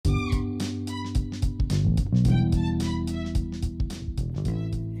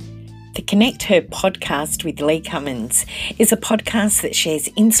Connect Her podcast with Lee Cummins is a podcast that shares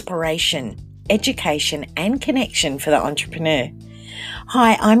inspiration, education and connection for the entrepreneur.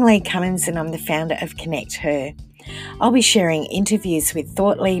 Hi, I'm Lee Cummins and I'm the founder of Connect Her. I'll be sharing interviews with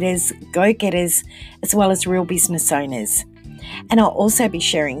thought leaders, go-getters, as well as real business owners. And I'll also be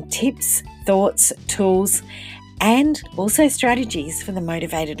sharing tips, thoughts, tools, and also strategies for the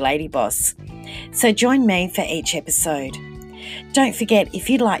motivated lady boss. So join me for each episode. Don't forget, if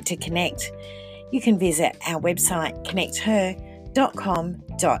you'd like to connect, you can visit our website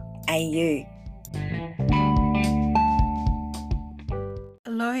connecther.com.au.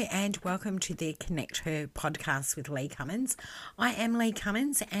 Hello and welcome to the Connect Her podcast with Lee Cummins. I am Lee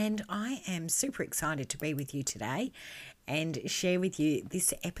Cummins and I am super excited to be with you today and share with you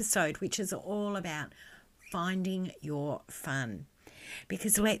this episode, which is all about finding your fun.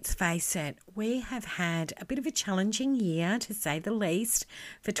 Because let's face it, we have had a bit of a challenging year, to say the least,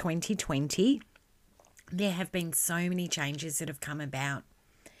 for 2020. There have been so many changes that have come about,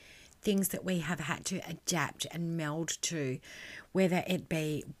 things that we have had to adapt and meld to, whether it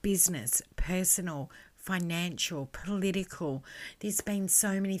be business, personal, financial, political. There's been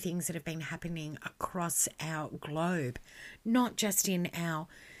so many things that have been happening across our globe, not just in our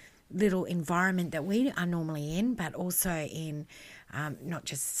little environment that we are normally in, but also in not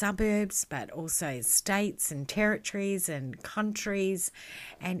just suburbs, but also states and territories and countries,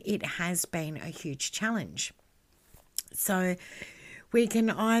 and it has been a huge challenge. So we can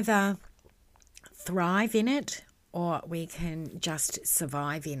either thrive in it or we can just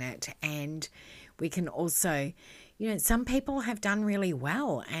survive in it, and we can also, some people have done really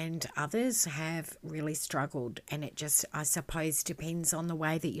well and others have really struggled, and it just, I suppose, depends on the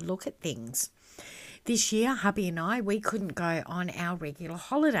way that you look at things. This year, hubby and I, we couldn't go on our regular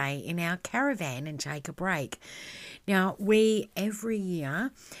holiday in our caravan and take a break. Now, we every year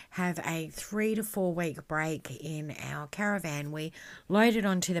have a 3 to 4 week break in our caravan. We load it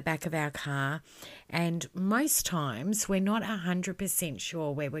onto the back of our car, and most times we're not 100%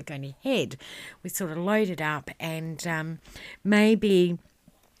 sure where we're going to head. We sort of load it up, and maybe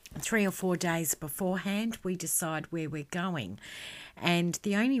 3 or 4 days beforehand, we decide where we're going. And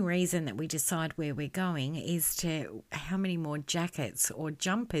the only reason that we decide where we're going is to how many more jackets or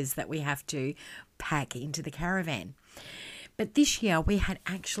jumpers that we have to pack into the caravan. But this year we had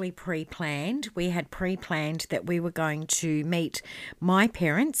actually pre-planned. We had pre-planned that we were going to meet my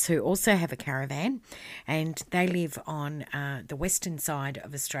parents, who also have a caravan, and they live on the western side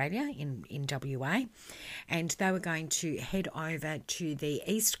of Australia in WA, and they were going to head over to the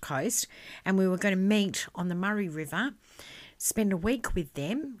east coast, and we were going to meet on the Murray River, spend a week with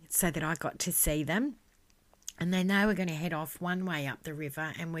them so that I got to see them. And then they were going to head off one way up the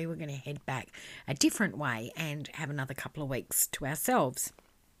river and we were going to head back a different way and have another couple of weeks to ourselves.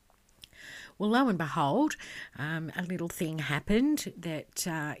 Well, lo and behold, a little thing happened that,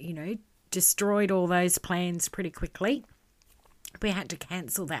 destroyed all those plans pretty quickly. We had to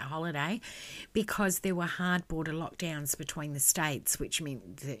cancel that holiday because there were hard border lockdowns between the states, which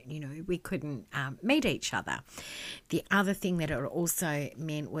meant that, we couldn't meet each other. The other thing that it also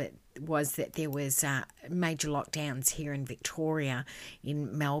meant was that there was major lockdowns here in Victoria,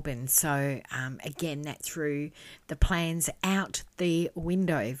 in Melbourne. So, again, that threw the plans out the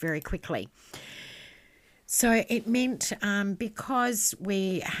window very quickly. So it meant because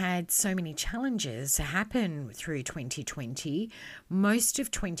we had so many challenges happen through 2020, most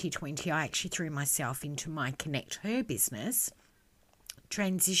of 2020 I actually threw myself into my Connect Her business,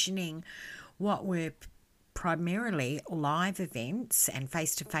 transitioning what were primarily live events and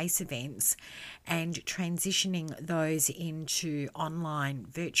face-to-face events and transitioning those into online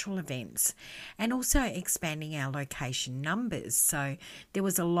virtual events, and also expanding our location numbers. So there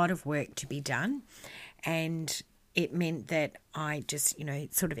was a lot of work to be done. And it meant that I just,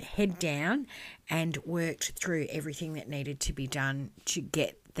 sort of head down and worked through everything that needed to be done to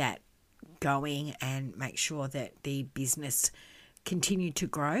get that going and make sure that the business continued to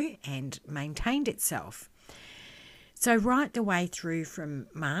grow and maintained itself. So right the way through from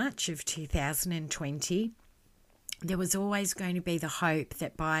March of 2020, there was always going to be the hope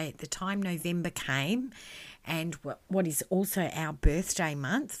that by the time November came, and what is also our birthday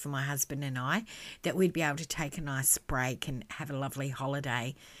month for my husband and I, that we'd be able to take a nice break and have a lovely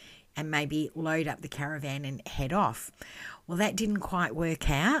holiday and maybe load up the caravan and head off. Well, that didn't quite work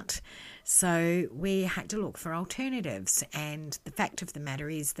out, so we had to look for alternatives. And the fact of the matter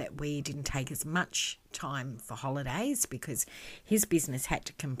is that we didn't take as much time for holidays because his business had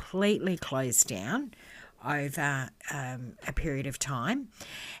to completely close down over a period of time,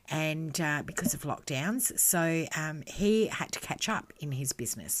 and because of lockdowns. So he had to catch up in his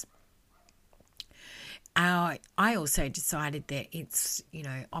business. I also decided that it's,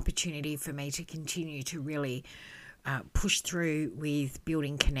 opportunity for me to continue to really push through with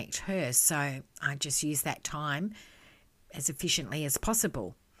building Connect Her. So I just used that time as efficiently as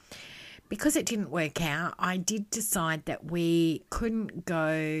possible. Because it didn't work out, I did decide that we couldn't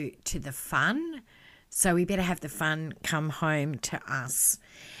go to the fun, so we better have the fun come home to us.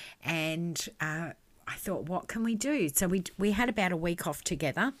 And I thought, what can we do? So we had about a week off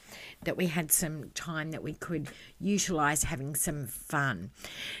together, that we had some time that we could utilise having some fun.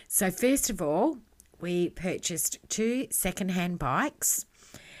 So first of all, we purchased 2 second-hand bikes,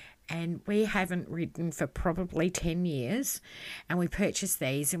 and we haven't ridden for probably 10 years. And we purchased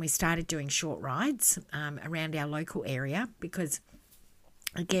these and we started doing short rides around our local area because,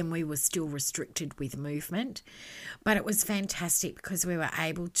 again, we were still restricted with movement. But it was fantastic because we were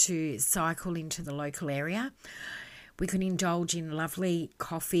able to cycle into the local area. We could indulge in lovely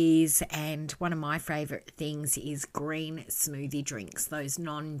coffees, and one of my favourite things is green smoothie drinks, those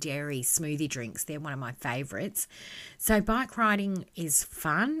non-dairy smoothie drinks. They're one of my favourites. So bike riding is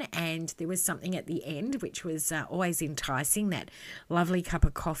fun, and there was something at the end which was always enticing, that lovely cup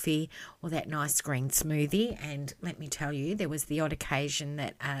of coffee or that nice green smoothie. And let me tell you, there was the odd occasion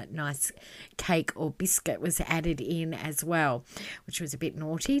that a nice cake or biscuit was added in as well, which was a bit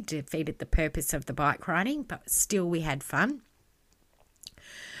naughty, defeated the purpose of the bike riding, but still we had fun.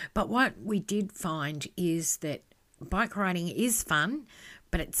 But what we did find is that bike riding is fun,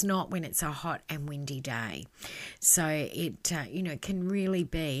 but it's not when it's a hot and windy day. So it can really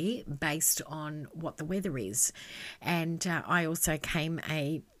be based on what the weather is. And I also came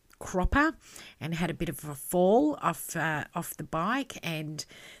a cropper and had a bit of a fall off the bike, and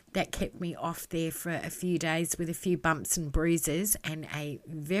that kept me off there for a few days with a few bumps and bruises, and a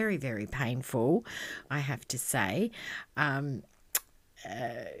very, very painful, I have to say,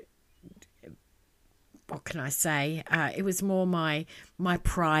 what can I say? It was more my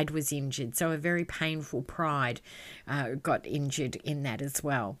pride was injured. So a very painful pride got injured in that as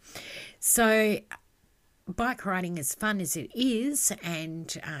well. So bike riding, as fun as it is,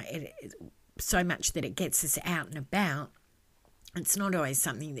 and so much that it gets us out and about, it's not always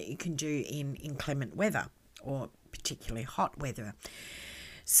something that you can do in inclement weather or particularly hot weather.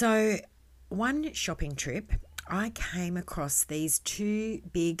 So one shopping trip, I came across these 2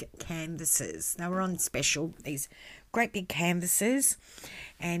 big canvases. They were on special, these great big canvases,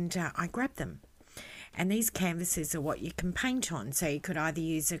 and I grabbed them. And these canvases are what you can paint on. So you could either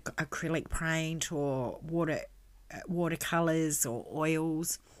use acrylic paint or watercolours or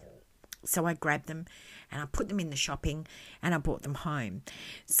oils. So I grabbed them and I put them in the shopping and I brought them home.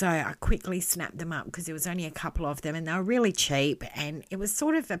 So I quickly snapped them up because there was only a couple of them and they were really cheap, and it was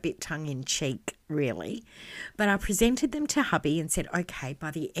sort of a bit tongue-in-cheek really. But I presented them to hubby and said, okay, by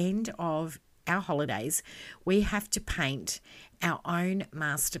the end of our holidays, we have to paint our own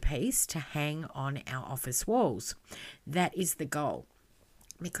masterpiece to hang on our office walls. That is the goal.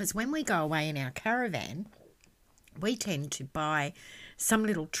 Because when we go away in our caravan, we tend to buy some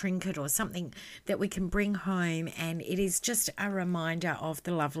little trinket or something that we can bring home, and it is just a reminder of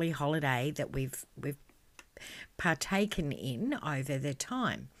the lovely holiday that we've partaken in over the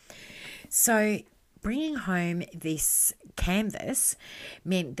time. So bringing home this canvas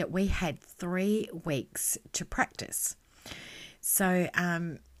meant that we had 3 weeks to practice. So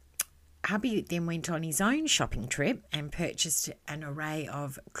hubby then went on his own shopping trip and purchased an array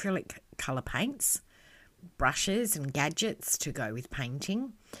of acrylic colour paints, brushes and gadgets to go with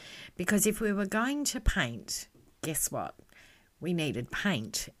painting, because if we were going to paint, guess what? We needed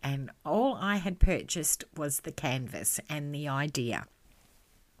paint, and all I had purchased was the canvas and the idea.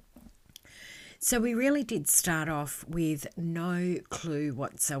 So we really did start off with no clue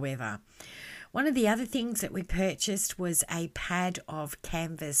whatsoever. One of the other things that we purchased was a pad of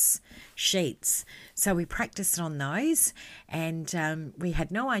canvas sheets. So we practiced on those, and we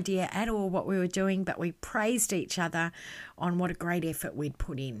had no idea at all what we were doing, but we praised each other on what a great effort we'd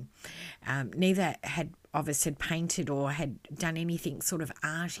put in. Neither of us had painted or had done anything sort of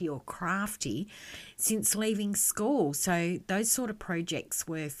arty or crafty since leaving school. So those sort of projects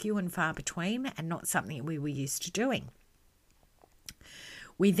were few and far between and not something we were used to doing.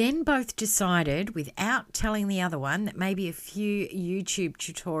 We then both decided, without telling the other one, that maybe a few YouTube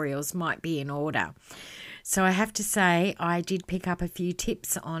tutorials might be in order. So I have to say I did pick up a few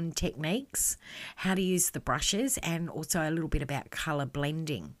tips on techniques, how to use the brushes, and also a little bit about colour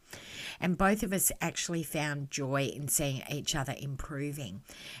blending. And both of us actually found joy in seeing each other improving.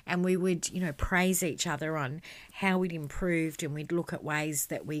 And we would, praise each other on how we'd improved, and we'd look at ways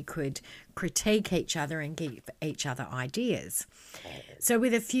that we could critique each other and give each other ideas. So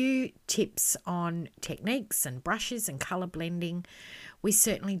with a few tips on techniques and brushes and colour blending, we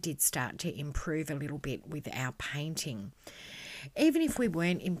certainly did start to improve a little bit with our painting. Even if we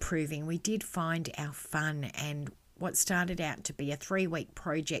weren't improving, we did find our fun, and what started out to be a 3-week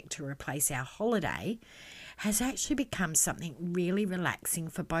project to replace our holiday has actually become something really relaxing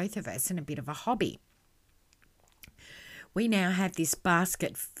for both of us and a bit of a hobby. We now have this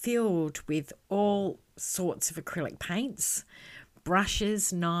basket filled with all sorts of acrylic paints,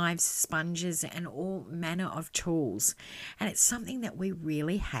 brushes, knives, sponges, and all manner of tools. And it's something that we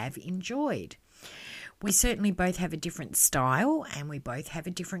really have enjoyed. We certainly both have a different style, and we both have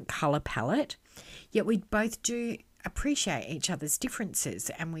a different colour palette, yet we both do appreciate each other's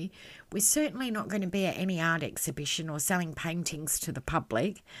differences, and we're certainly not going to be at any art exhibition or selling paintings to the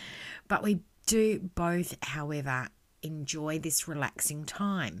public, but we do both, however, enjoy this relaxing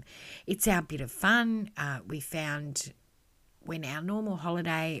time. It's our bit of fun. We found when our normal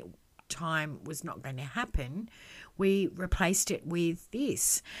holiday time was not going to happen, we replaced it with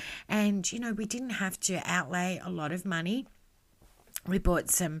this. And, we didn't have to outlay a lot of money. We bought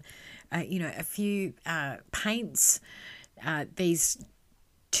some, a few paints, these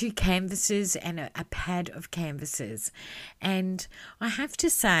 2 canvases and a pad of canvases. And I have to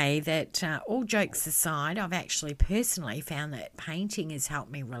say that all jokes aside, I've actually personally found that painting has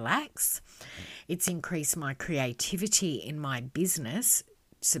helped me relax. It's increased my creativity in my business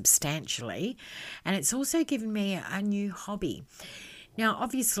substantially, and it's also given me a new hobby. Now,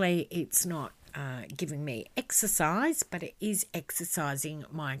 obviously, it's not giving me exercise, but it is exercising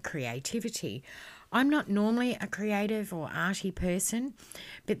my creativity. I'm not normally a creative or arty person,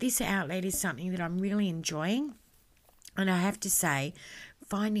 but this outlet is something that I'm really enjoying, and I have to say,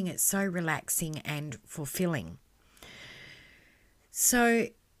 finding it so relaxing and fulfilling. So,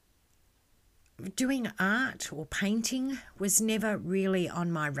 doing art or painting was never really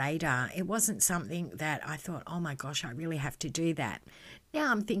on my radar. It wasn't something that I thought, oh my gosh, I really have to do that.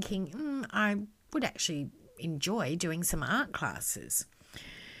 Now I'm thinking, I would actually enjoy doing some art classes.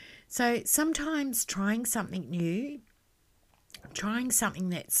 So sometimes trying something new, trying something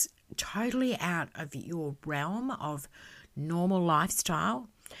that's totally out of your realm of normal lifestyle,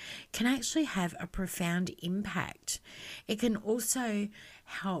 can actually have a profound impact. It can also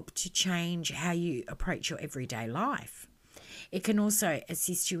help to change how you approach your everyday life. It can also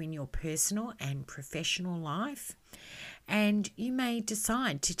assist you in your personal and professional life. And you may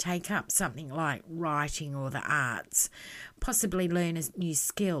decide to take up something like writing or the arts, possibly learn a new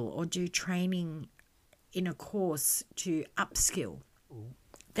skill or do training in a course to upskill.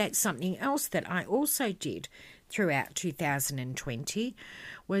 That's something else that I also did throughout 2020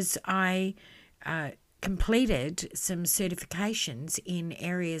 was I completed some certifications in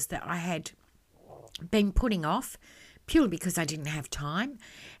areas that I had been putting off purely because I didn't have time.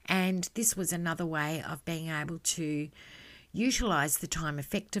 And this was another way of being able to utilise the time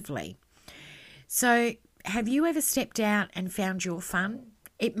effectively. So have you ever stepped out and found your fun?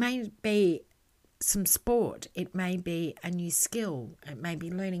 It may be some sport, it may be a new skill, it may be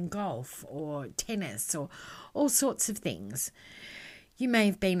learning golf or tennis or all sorts of things. You may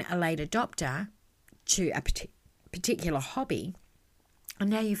have been a late adopter to a particular hobby, and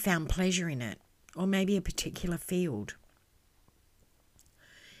now you've found pleasure in it, or maybe a particular field.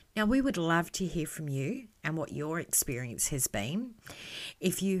 Now, we would love to hear from you and what your experience has been.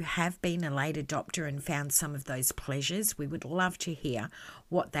 If you have been a late adopter and found some of those pleasures, we would love to hear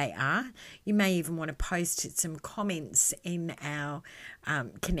what they are. You may even want to post some comments in our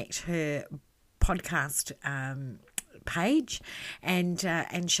Connect Her podcast page and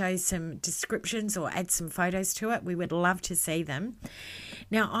show some descriptions or add some photos to it. We would love to see them.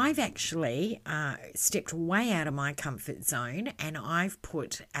 Now, I've actually stepped way out of my comfort zone, and I've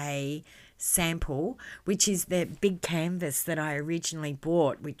put a sample, which is the big canvas that I originally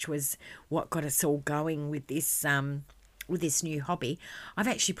bought, which was what got us all going with this new hobby. I've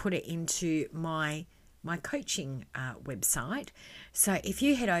actually put it into my coaching website. So if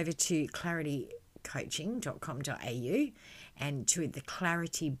you head over to claritycoaching.com.au and to the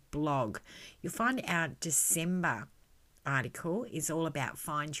Clarity blog, you'll find our December article is all about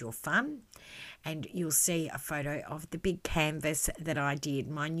Find Your Fun, and you'll see a photo of the big canvas that I did,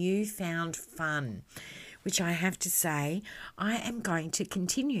 my newfound fun, which I have to say I am going to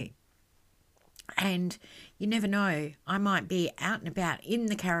continue. And you never know, I might be out and about in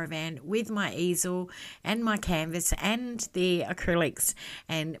the caravan with my easel and my canvas and the acrylics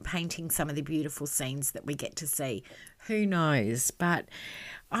and painting some of the beautiful scenes that we get to see. Who knows? But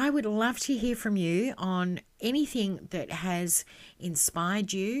I would love to hear from you on anything that has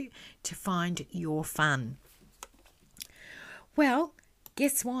inspired you to find your fun. Well,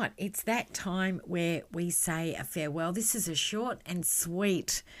 guess what? It's that time where we say a farewell. This is a short and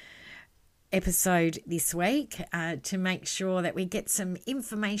sweet episode this week to make sure that we get some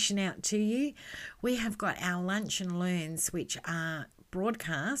information out to you. We have got our Lunch and Learns, which are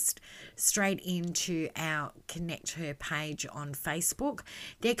broadcast straight into our Connect Her page on Facebook.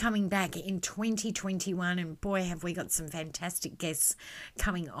 They're coming back in 2021, and boy, have we got some fantastic guests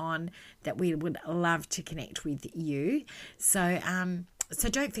coming on that we would love to connect with you. So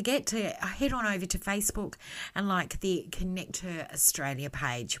don't forget to head on over to Facebook and like the Connect Her Australia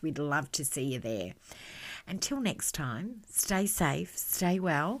page. We'd love to see you there. Until next time, stay safe, stay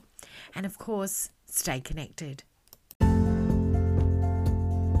well, and of course, stay connected.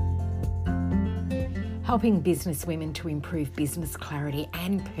 Helping business women to improve business clarity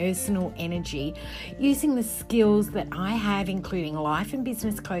and personal energy using the skills that I have, including life and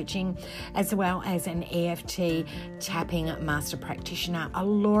business coaching, as well as an EFT tapping master practitioner, a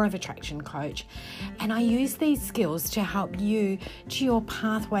law of attraction coach. And I use these skills to help you to your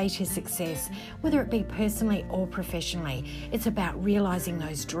pathway to success, whether it be personally or professionally. It's about realizing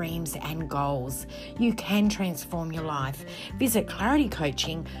those dreams and goals. You can transform your life. Visit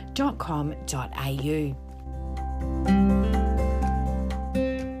claritycoaching.com.au.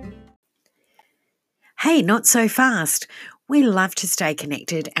 Hey, not so fast. We love to stay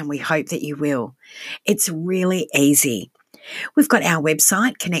connected and we hope that you will. It's really easy. We've got our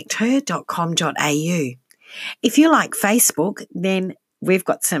website, connecther.com.au. If you like Facebook, then we've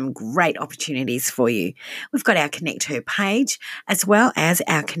got some great opportunities for you. We've got our Connect Her page as well as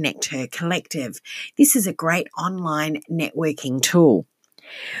our Connect Her Collective. This is a great online networking tool.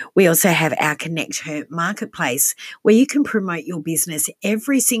 We also have our Connect Her Marketplace, where you can promote your business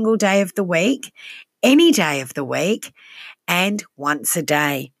every single day of the week, any day of the week, and once a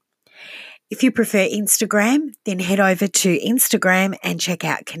day. If you prefer Instagram, then head over to Instagram and check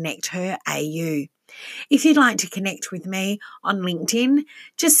out Connect Her AU. If you'd like to connect with me on LinkedIn,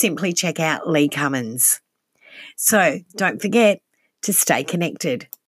 just simply check out Lee Cummins. So don't forget to stay connected.